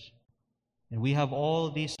grace. And we have all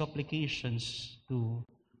these supplications to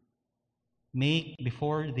make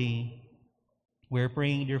before thee. We're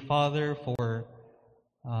praying, dear Father, for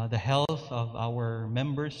the health of our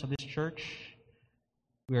members of this church.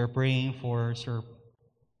 We are praying for Sir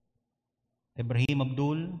Ibrahim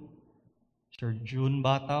Abdul, Sir June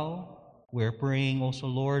Batao. We're praying also,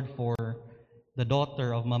 Lord, for the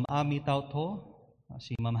daughter of Ma'am Ami Tautho,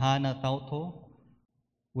 si Ma'am Hana Tautho.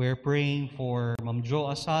 We're praying for Ma'am Jo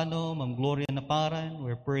Asano, Ma'am Gloria Naparan.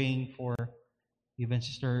 We're praying for even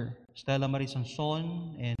Sister Stella Marie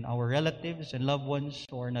Sanson and our relatives and loved ones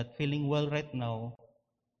who are not feeling well right now.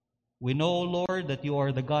 We know, Lord, that you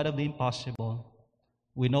are the God of the impossible.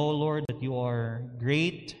 We know, Lord, that you are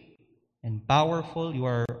great and powerful. You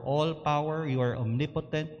are all power. You are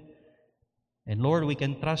omnipotent. And Lord, we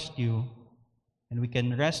can trust you and we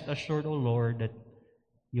can rest assured, O Lord, that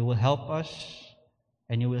you will help us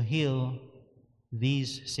and you will heal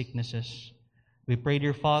these sicknesses. We pray,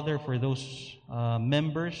 dear Father, for those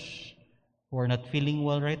members who are not feeling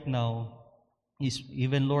well right now,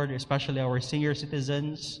 even, Lord, especially our senior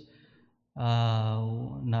citizens,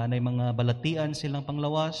 na mga balatian silang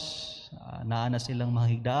panglawas, naana silang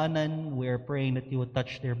mga higdaanan. We are praying that you would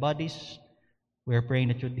touch their bodies. We are praying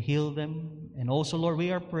that you would heal them. And also, Lord,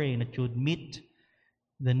 we are praying that you would meet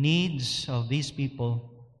the needs of these people.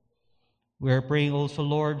 We are praying also,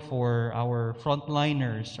 Lord, for our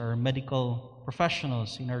frontliners, our medical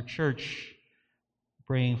professionals in our church.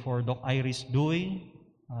 Praying for Doc Iris Dewey,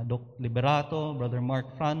 Doc Liberato, Brother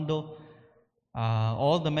Mark Frando,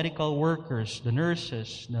 all the medical workers, the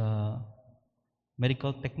nurses, the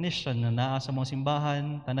medical technician na naa sa mga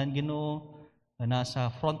simbahan, tanan Ginoo, na nasa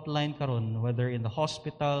frontline karon, whether in the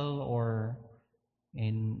hospital or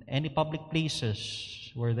in any public places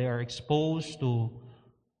where they are exposed to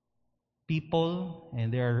people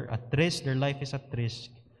and they are at risk, their life is at risk.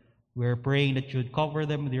 We're praying that you'd cover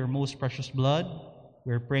them with your most precious blood.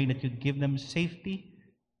 We're praying that you'd give them safety,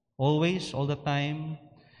 always, all the time.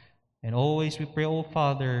 And always we pray, oh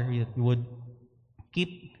Father, that you would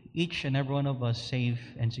keep each and every one of us safe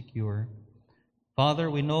and secure. Father,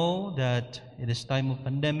 we know that in this time of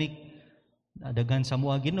pandemic, daghan sa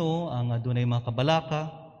mga Ginoo ang adunay mga kabalaka,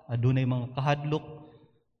 adunay mga kahadlok.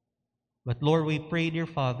 But Lord, we pray, dear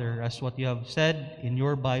Father, as what you have said in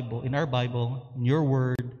your Bible, in our Bible, in your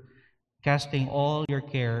word, casting all your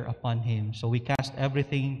care upon him. So we cast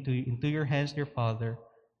everything into your hands, dear Father.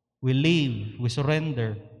 We leave, we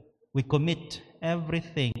surrender, we commit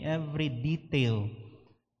everything, every detail,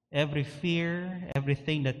 every fear,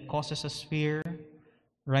 everything that causes us fear.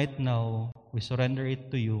 Right now, we surrender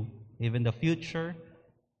it to you. Even the future,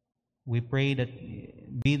 we pray that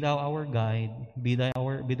be thou our guide, be thou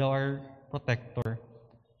our protector,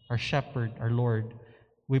 our shepherd, our Lord.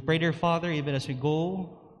 We pray, dear Father, even as we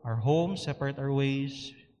go our homes, separate our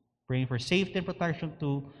ways, praying for safety and protection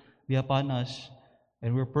to be upon us.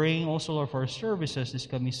 And we're praying also, Lord, for our services this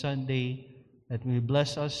coming Sunday, that we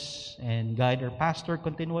bless us and guide our pastor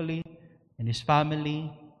continually and his family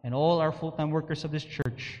and all our full-time workers of this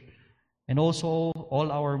church, and also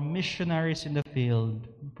all our missionaries in the field,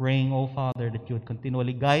 praying, oh Father, that you would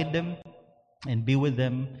continually guide them and be with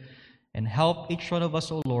them and help each one of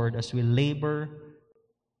us, oh Lord, as we labor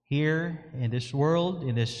here in this world,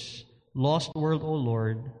 in this lost world, oh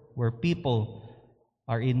Lord, where people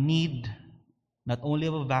are in need not only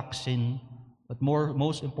of a vaccine, but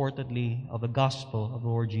most importantly, of the gospel of the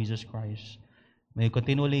Lord Jesus Christ. May you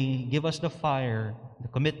continually give us the fire, the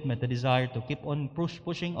commitment, the desire to keep on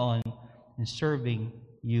pushing on and serving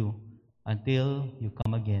you until you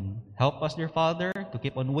come again. Help us, dear Father, to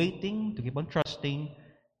keep on waiting, to keep on trusting,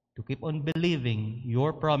 to keep on believing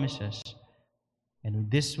your promises. And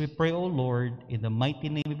with this we pray, O Lord, in the mighty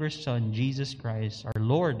name of your Son, Jesus Christ, our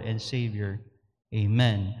Lord and Savior.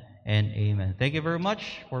 Amen and amen. Thank you very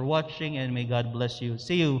much for watching, and may God bless you.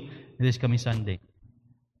 See you this coming Sunday.